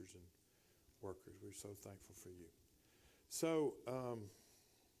workers. We're so thankful for you. So,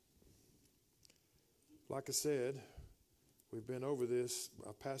 like I said, we've been over this.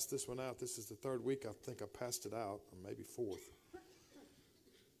 I passed this one out. This is the third week I think I passed it out, or maybe fourth.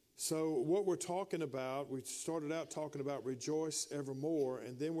 So what we're talking about, we started out talking about rejoice evermore,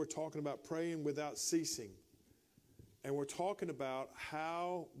 and then we're talking about praying without ceasing. And we're talking about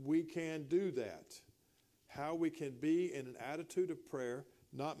how we can do that, how we can be in an attitude of prayer,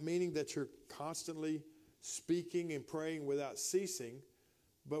 not meaning that you're constantly speaking and praying without ceasing,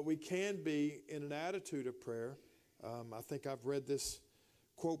 but we can be in an attitude of prayer. I think I've read this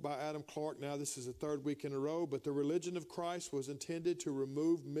quote by Adam Clark. Now this is the third week in a row. But the religion of Christ was intended to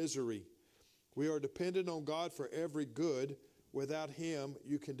remove misery. We are dependent on God for every good. Without Him,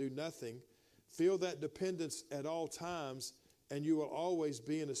 you can do nothing. Feel that dependence at all times, and you will always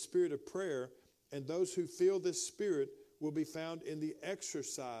be in a spirit of prayer. And those who feel this spirit will be found in the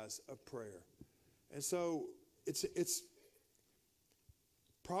exercise of prayer. And so it's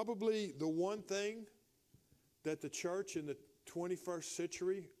probably the one thing that the church in the 21st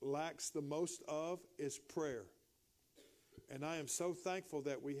century lacks the most of is prayer. And I am so thankful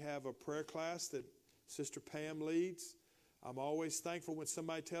that we have a prayer class that Sister Pam leads. I'm always thankful when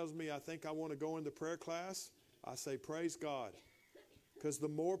somebody tells me I think I want to go into prayer class. I say, praise God. Because the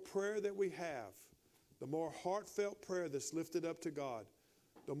more prayer that we have, the more heartfelt prayer that's lifted up to God,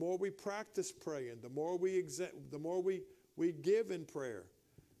 the more we practice praying, the more we give in prayer,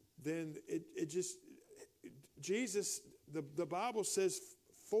 then Jesus, the Bible says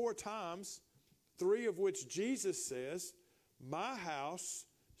 4 times, 3 of which Jesus says, my house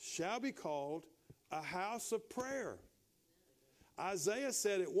shall be called a house of prayer. Isaiah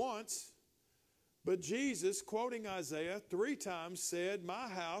said it once, but Jesus, quoting Isaiah 3 times, said, my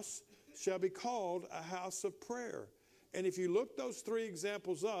house shall be called a house of prayer. And if you look those 3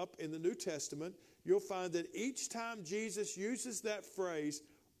 examples up in the New Testament, you'll find that each time Jesus uses that phrase,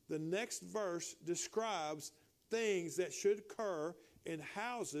 the next verse describes things that should occur in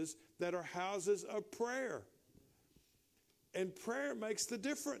houses that are houses of prayer. And prayer makes the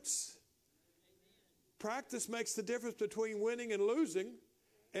difference. Practice makes the difference between winning and losing,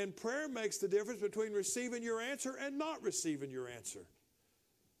 and prayer makes the difference between receiving your answer and not receiving your answer.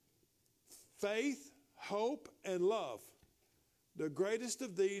 Faith, hope, and love. The greatest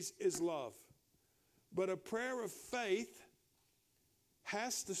of these is love. But a prayer of faith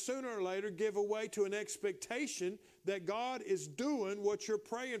has to sooner or later give way to an expectation that God is doing what you're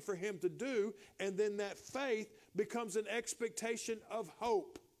praying for Him to do, and then that faith becomes an expectation of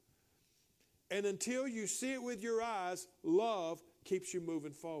hope. And until you see it with your eyes, love keeps you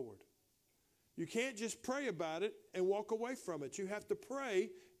moving forward. You can't just pray about it and walk away from it. You have to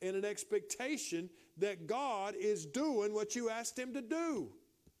pray in an expectation that God is doing what you asked Him to do.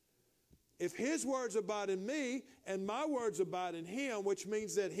 If His words abide in me and my words abide in Him, which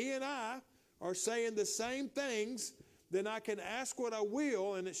means that He and I are saying the same things, then I can ask what I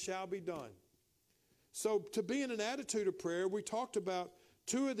will and it shall be done. So to be in an attitude of prayer, we talked about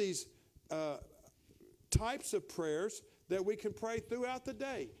 2 of these types of prayers that we can pray throughout the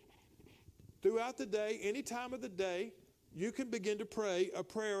day. Throughout the day, any time of the day, you can begin to pray a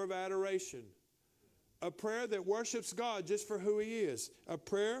prayer of adoration. A prayer that worships God just for who He is. A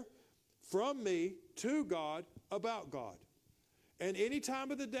prayer from me to God about God. And any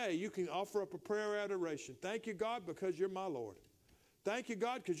time of the day, you can offer up a prayer of adoration. Thank you, God, because you're my Lord. Thank you,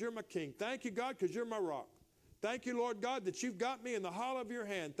 God, because you're my King. Thank you, God, because you're my rock. Thank you, Lord God, that you've got me in the hollow of your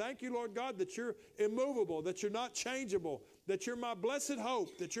hand. Thank you, Lord God, that you're immovable, that you're not changeable, that you're my blessed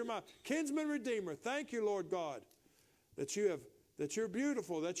hope, that you're my kinsman redeemer. Thank you, Lord God, that you're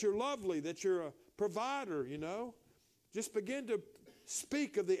beautiful, that you're lovely, that you're a provider, you know. Just begin to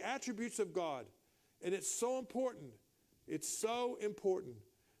speak of the attributes of God. And it's so important. It's so important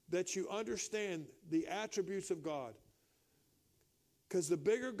that you understand the attributes of God. Because the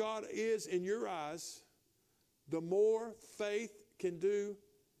bigger God is in your eyes, the more faith can do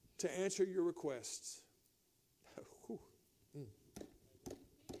to answer your requests.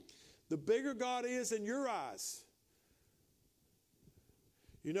 The bigger God is in your eyes.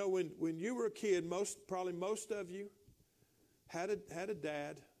 You know, when you were a kid, probably most of you had a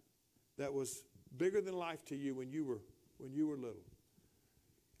dad that was bigger than life to you when you were little.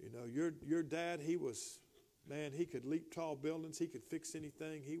 You know, your dad, he could leap tall buildings, he could fix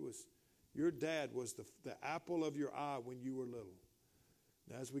anything. Your dad was the apple of your eye when you were little.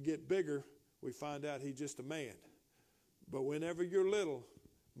 Now, as we get bigger, we find out he's just a man. But whenever you're little,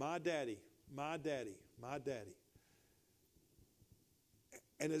 my daddy.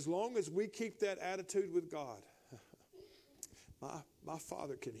 And as long as we keep that attitude with God, my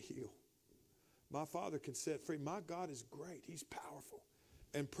Father can heal. My Father can set free. My God is great. He's powerful.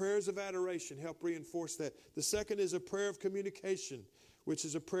 And prayers of adoration help reinforce that. The second is a prayer of communication, which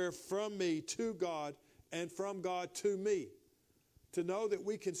is a prayer from me to God and from God to me. To know that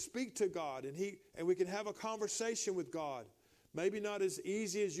we can speak to God and we can have a conversation with God. Maybe not as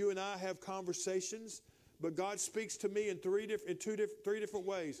easy as you and I have conversations, but God speaks to me in three different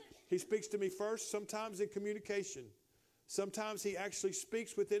ways. He speaks to me first, sometimes in communication. Sometimes He actually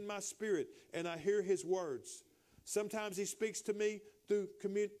speaks within my spirit and I hear His words. Sometimes He speaks to me through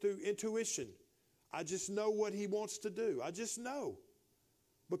intuition. I just know what He wants to do. I just know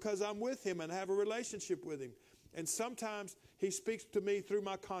because I'm with Him and have a relationship with Him. And sometimes He speaks to me through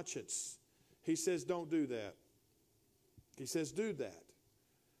my conscience. He says, don't do that. He says, do that.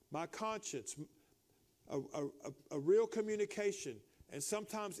 My conscience, a real communication, and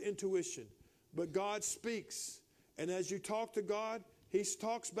sometimes intuition. But God speaks. And as you talk to God, He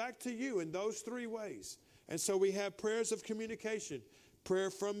talks back to you in those three ways. And so we have prayers of communication. Prayer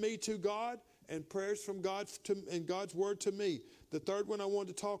from me to God and prayers from God and God's word to me. The third one I want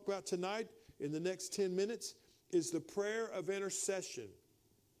to talk about tonight in the next 10 minutes is the prayer of intercession.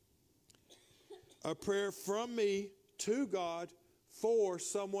 A prayer from me to God for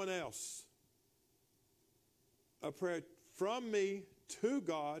someone else. A prayer from me to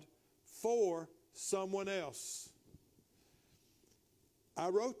God for someone else. I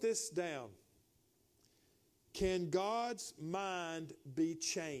wrote this down. Can God's mind be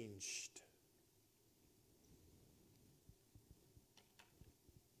changed?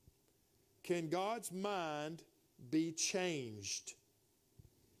 Can God's mind be changed?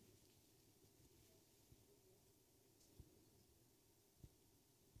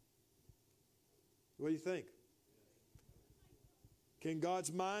 What do you think? Can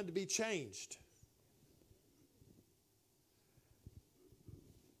God's mind be changed?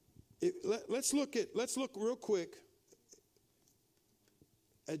 Let's look real quick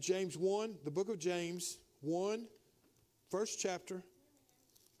at James 1, the book of James 1, first chapter,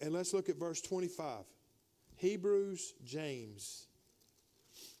 and let's look at verse 25. Hebrews, James.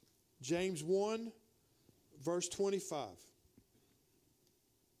 James 1, verse 25.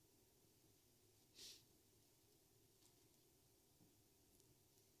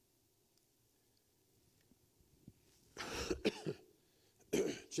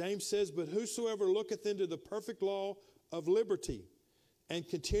 James says, but whosoever looketh into the perfect law of liberty and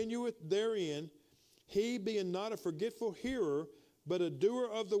continueth therein, he being not a forgetful hearer, but a doer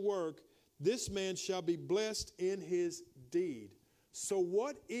of the work, this man shall be blessed in his deed. So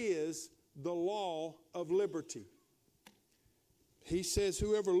what is the law of liberty? He says,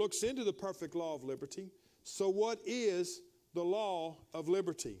 whoever looks into the perfect law of liberty. So what is the law of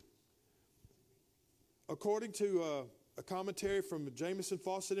liberty? According to a commentary from Jamieson,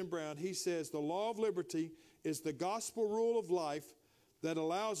 Fawcett, and Brown, he says, the law of liberty is the gospel rule of life that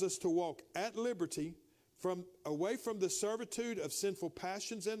allows us to walk at liberty away from the servitude of sinful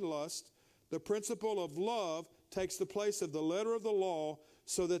passions and lust. The principle of love takes the place of the letter of the law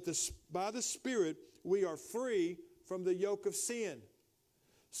so that by the Spirit we are free from the yoke of sin.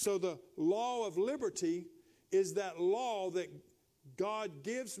 So the law of liberty is that law that God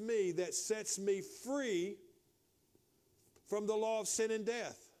gives me that sets me free from the law of sin and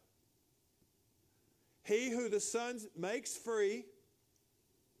death. He who the Son makes free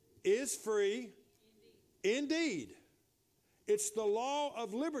is free indeed. It's the law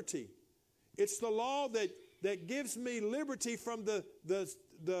of liberty. It's the law that gives me liberty from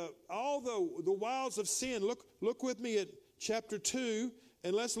all the wiles of sin. Look with me at chapter 2,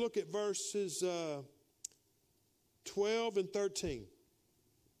 and let's look at verses 12 and 13.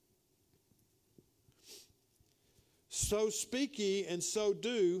 So speak ye and so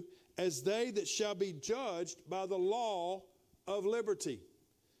do as they that shall be judged by the law of liberty.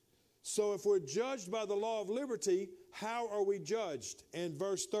 So if we're judged by the law of liberty, how are we judged? And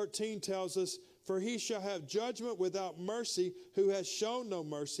verse 13 tells us, for he shall have judgment without mercy who has shown no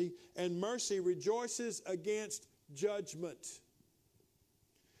mercy, and mercy rejoices against judgment.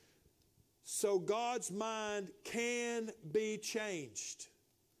 So God's mind can be changed.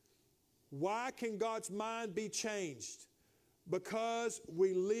 Why can God's mind be changed? Because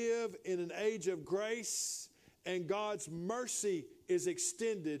we live in an age of grace and God's mercy is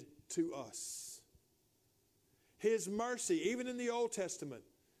extended to us. His mercy, even in the Old Testament,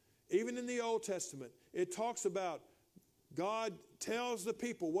 it talks about God tells the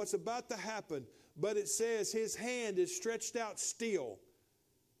people what's about to happen, but it says His hand is stretched out still.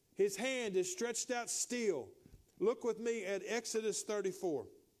 His hand is stretched out still. Look with me at Exodus 34.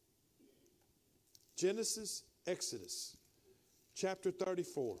 Genesis, Exodus, chapter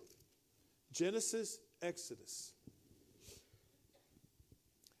 34. Genesis, Exodus.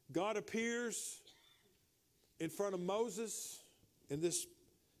 God appears in front of Moses, and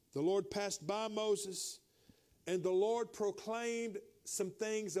the Lord passed by Moses, and the Lord proclaimed some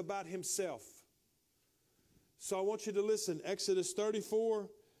things about himself. So I want you to listen. Exodus 34,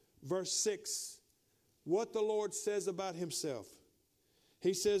 verse 6. What the Lord says about himself.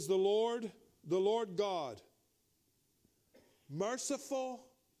 He says, the Lord God, merciful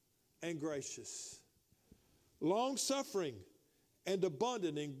and gracious, long-suffering and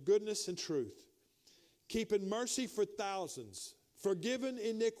abundant in goodness and truth, keeping mercy for thousands, forgiving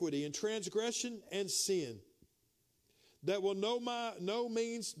iniquity and transgression and sin, that will by no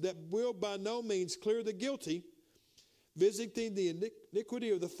means clear the guilty, visiting the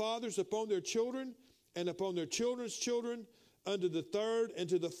iniquity of the fathers upon their children and upon their children's children unto the third and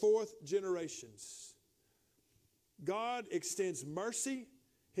to the fourth generations. God extends mercy.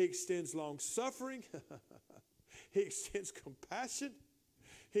 He extends long-suffering. He extends compassion.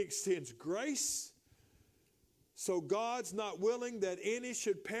 He extends grace. So God's not willing that any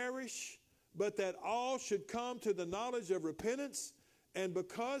should perish, but that all should come to the knowledge of repentance. And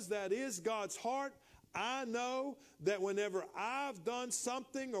because that is God's heart, I know that whenever I've done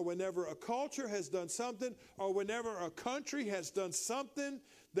something, or whenever a culture has done something, or whenever a country has done something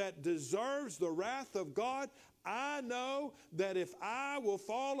that deserves the wrath of God, I know that if I will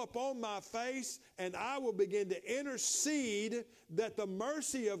fall upon my face and I will begin to intercede, that the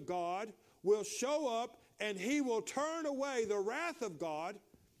mercy of God will show up and he will turn away the wrath of God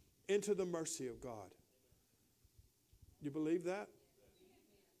into the mercy of God. You believe that?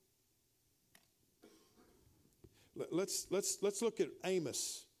 Let's look at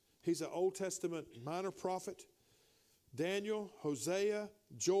Amos. He's an Old Testament minor prophet. Daniel, Hosea,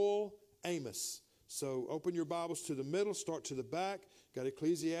 Joel, Amos. So open your Bibles to the middle, start to the back. Got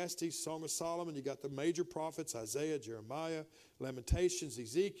Ecclesiastes, Song of Solomon. You got the major prophets, Isaiah, Jeremiah, Lamentations,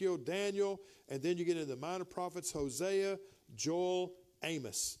 Ezekiel, Daniel. And then you get into the minor prophets, Hosea, Joel,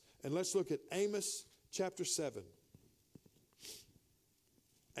 Amos. And let's look at Amos chapter 7.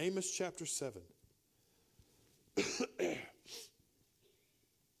 Amos chapter 7.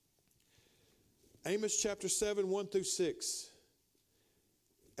 Amos chapter 7, 1 through 6.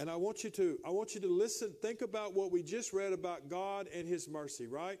 And I want you to listen, think about what we just read about God and his mercy,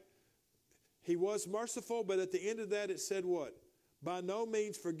 right? He was merciful, but at the end of that it said what? By no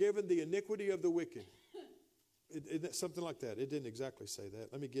means forgiven the iniquity of the wicked. Something like that. It didn't exactly say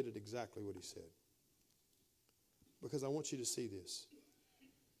that. Let me get it exactly what he said, because I want you to see this.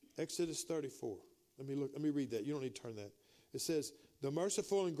 Exodus 34. Let me read that. You don't need to turn that. It says, the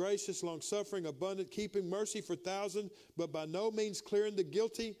merciful and gracious, long-suffering, abundant, keeping mercy for thousands, but by no means clearing the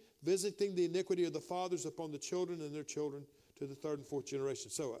guilty, visiting the iniquity of the fathers upon the children and their children to the third and fourth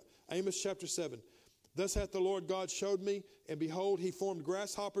generation. So, Amos chapter 7. Thus hath the Lord God showed me, and behold, he formed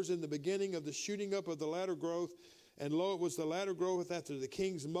grasshoppers in the beginning of the shooting up of the latter growth. And lo, it was the latter growth after the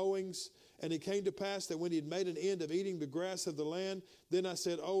king's mowings. And it came to pass that when he had made an end of eating the grass of the land, then I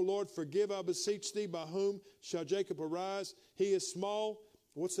said, O Lord, forgive, I beseech thee, by whom shall Jacob arise? He is small.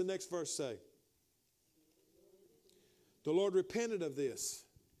 What's the next verse say? The Lord repented of this.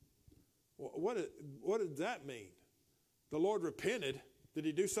 What did that mean? The Lord repented? Did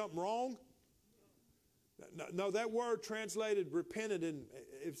he do something wrong? No, that word translated repented.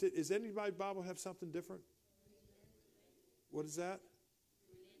 Is anybody's Bible have something different? What is that?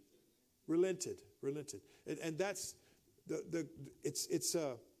 Relented. And that's the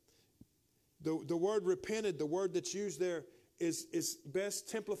word repented, the word that's used there is best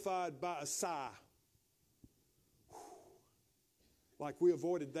templified by a sigh. Like we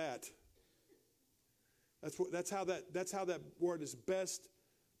avoided that. That's how that word is best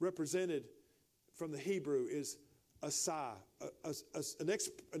represented from the Hebrew, is a sigh, an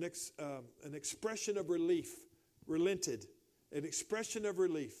expression of relief, relented, an expression of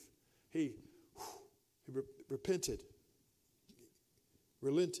relief. He repented,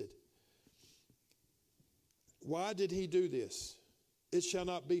 relented. Why did he do this? It shall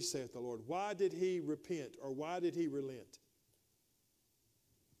not be, saith the Lord. Why did he repent, or why did he relent?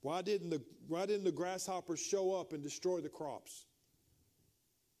 Why didn't the grasshoppers show up and destroy the crops?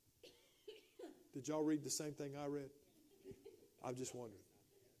 Did y'all read the same thing I read? I'm just wondering.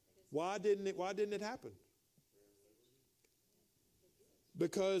 Why didn't it happen?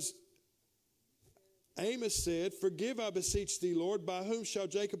 Because Amos said, forgive, I beseech thee, Lord, by whom shall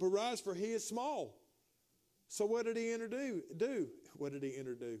Jacob arise, for he is small. So what did he do? What did he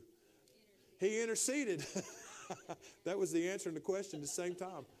do? He interceded. That was the answer and the question at the same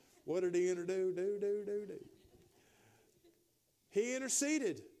time. What did he do? Do. He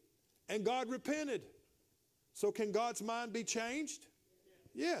interceded. and God repented. So can God's mind be changed?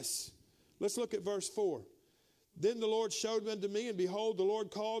 Yes. Let's look at verse 4. Then the Lord showed unto me, and behold, the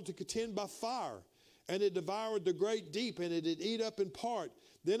Lord called to contend by fire, and it devoured the great deep, and it did eat up in part.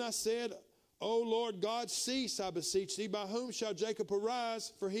 Then I said, O Lord God, cease, I beseech thee. By whom shall Jacob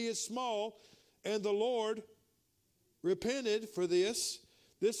arise? For he is small. And the Lord repented for this.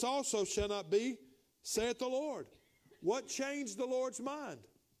 This also shall not be, saith the Lord. What changed the Lord's mind?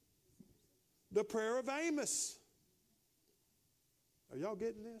 The prayer of Amos. Are y'all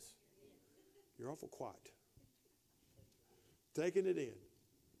getting this? You're awful quiet. Taking it in.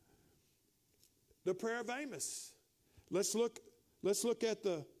 The prayer of Amos. Let's look at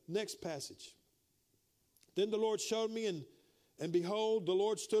the next passage. Then the Lord showed me, and behold, the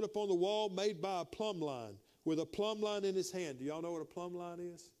Lord stood upon the wall made by a plumb line, with a plumb line in his hand. Do y'all know what a plumb line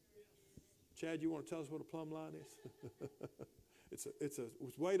is? Chad, you want to tell us what a plumb line is? it's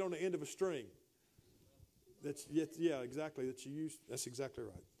weight on the end of a string. Exactly. That's exactly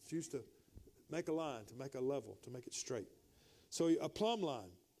right. It's used to make a line, to make a level, to make it straight. So a plumb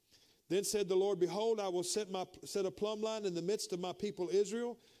line. Then said the Lord, behold, I will set a plumb line in the midst of my people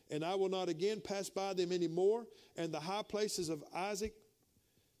Israel, and I will not again pass by them any more. And the high places of Isaac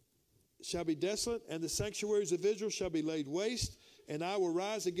shall be desolate, and the sanctuaries of Israel shall be laid waste. And I will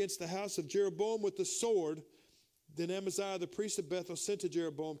rise against the house of Jeroboam with the sword. Then Amaziah the priest of Bethel sent to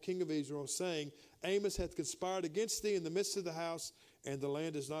Jeroboam king of Israel, saying, Amos hath conspired against thee in the midst of the house, and the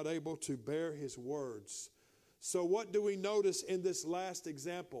land is not able to bear his words. So what do we notice in this last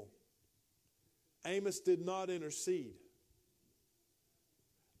example? Amos did not intercede.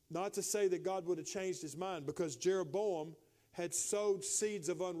 Not to say that God would have changed his mind, because Jeroboam had sowed seeds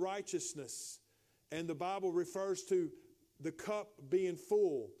of unrighteousness. And the Bible refers to the cup being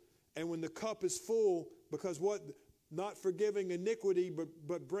full. And when the cup is full, because what? Not forgiving iniquity,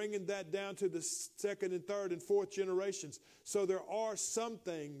 but bringing that down to the second and third and fourth generations. So there are some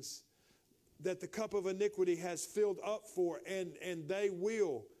things that the cup of iniquity has filled up for, and they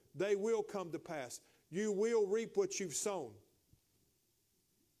will come to pass. You will reap what you've sown.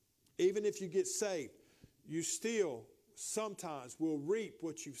 Even if you get saved, you still sometimes will reap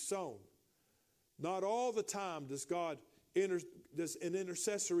what you've sown. Not all the time does an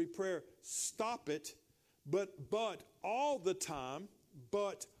intercessory prayer stop it, but all the time,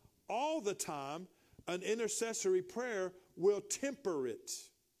 an intercessory prayer will temper it.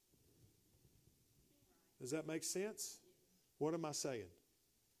 Does that make sense? What am I saying?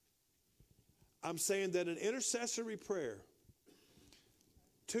 I'm saying that an intercessory prayer,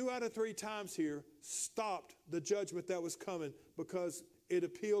 2 out of 3 times here, stopped the judgment that was coming because it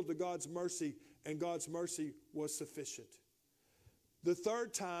appealed to God's mercy, and God's mercy was sufficient. The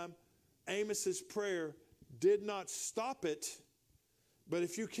 3rd time, Amos's prayer did not stop it, but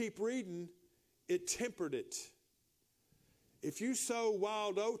if you keep reading, it tempered it. If you sow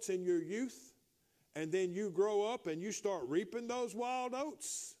wild oats in your youth, and then you grow up and you start reaping those wild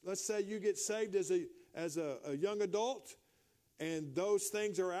oats, let's say you get saved as a young adult, and those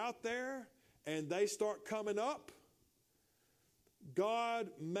things are out there, and they start coming up, God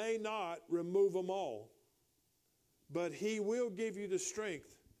may not remove them all, but he will give you the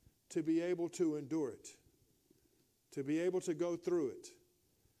strength to be able to endure it, to be able to go through it.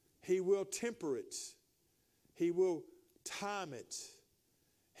 He will temper it. He will time it.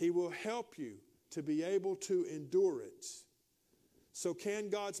 He will help you to be able to endure it. So can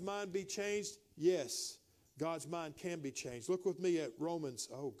God's mind be changed? Yes, God's mind can be changed. Look with me at Romans.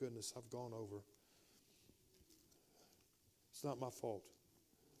 Oh, goodness, I've gone over. It's not my fault.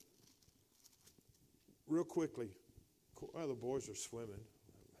 Real quickly. Well, the boys are swimming.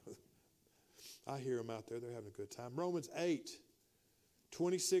 I hear them out there. They're having a good time. Romans 8,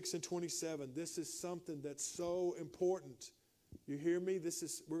 26 and 27. This is something that's so important. You hear me?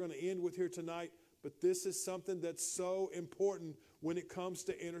 We're going to end with here tonight, but this is something that's so important when it comes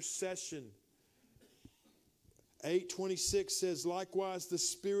to intercession. 8:26 says, likewise the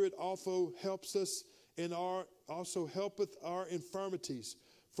Spirit also helps us also helpeth our infirmities.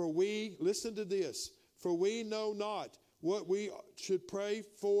 For we, listen to this, for we know not what we should pray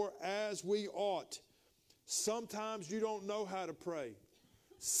for as we ought. Sometimes you don't know how to pray.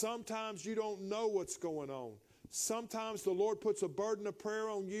 Sometimes you don't know what's going on. Sometimes the Lord puts a burden of prayer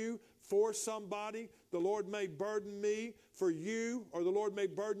on you for somebody. The Lord may burden me for you, or the Lord may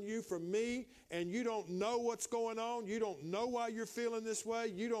burden you for me, and you don't know what's going on. You don't know why you're feeling this way.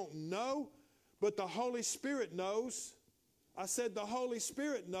 You don't know, but the Holy Spirit knows. I said the Holy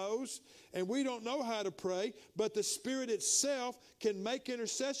Spirit knows, and we don't know how to pray, but the Spirit itself can make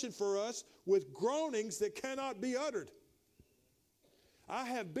intercession for us with groanings that cannot be uttered. I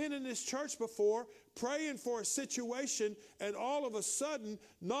have been in this church before praying for a situation and all of a sudden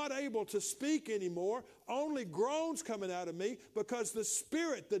not able to speak anymore, only groans coming out of me because the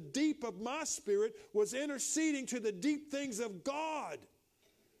Spirit, the deep of my spirit, was interceding to the deep things of God.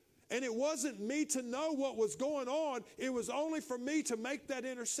 And it wasn't me to know what was going on. It was only for me to make that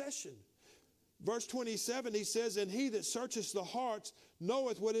intercession. Verse 27, he says, and he that searcheth the hearts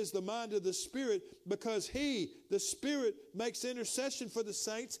knoweth what is the mind of the Spirit, because he, the Spirit, makes intercession for the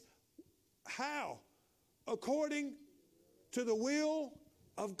saints. How? According to the will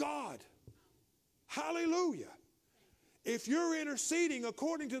of God. Hallelujah. If you're interceding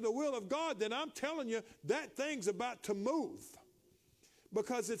according to the will of God, then I'm telling you that thing's about to move.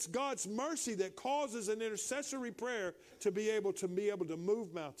 Because it's God's mercy that causes an intercessory prayer to be able to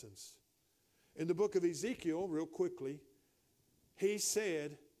move mountains. In the book of Ezekiel, real quickly, he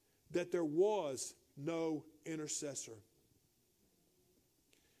said that there was no intercessor.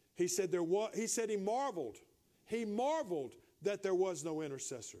 He said he marveled. He marveled that there was no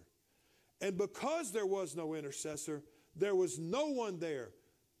intercessor. And because there was no intercessor, there was no one there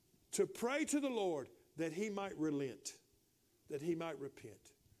to pray to the Lord that he might relent, that he might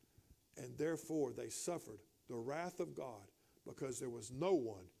repent. And therefore they suffered the wrath of God because there was no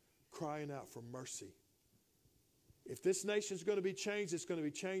one crying out for mercy. If this nation's going to be changed, it's going to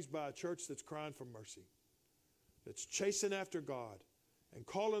be changed by a church that's crying for mercy, that's chasing after God and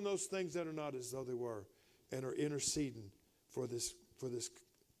calling those things that are not as though they were, and are interceding for this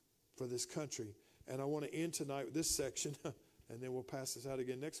country. And I want to end tonight with this section, and then we'll pass this out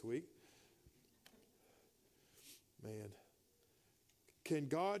again next week. Man, can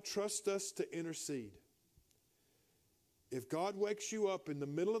God trust us to intercede? If God wakes you up in the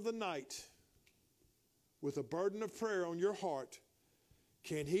middle of the night with a burden of prayer on your heart,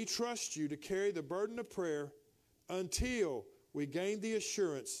 can he trust you to carry the burden of prayer until we gain the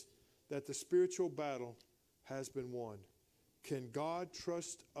assurance that the spiritual battle has been won? Can God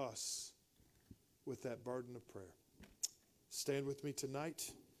trust us with that burden of prayer? Stand with me tonight.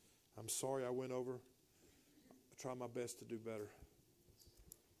 I'm sorry I went over. I try my best to do better.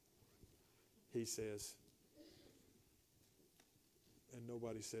 He says. And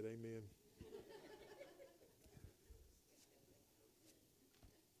nobody said amen.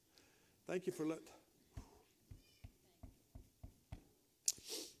 Thank you for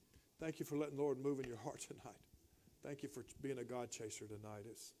letting the Lord move in your heart tonight. Thank you for being a God chaser tonight.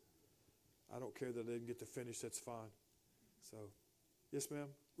 I don't care that I didn't get to finish. That's fine. So, yes, ma'am.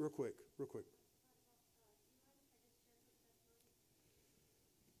 Real quick.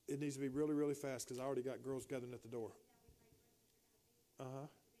 It needs to be really, really fast because I already got girls gathering at the door. Uh-huh.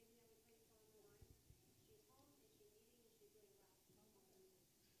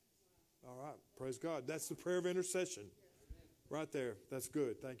 All right. Praise God. That's the prayer of intercession. Right there. That's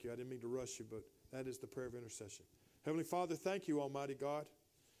good. Thank you. I didn't mean to rush you, but that is the prayer of intercession. Heavenly Father, thank you, Almighty God,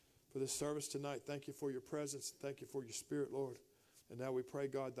 for this service tonight. Thank you for your presence. Thank you for your Spirit, Lord. And now we pray,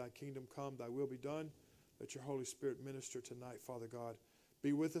 God, thy kingdom come, thy will be done. Let your Holy Spirit minister tonight, Father God.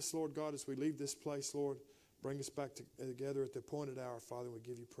 Be with us, Lord God, as we leave this place, Lord. Bring us back together at the appointed hour, Father. We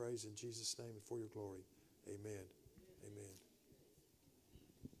give you praise in Jesus' name and for your glory. Amen. Amen.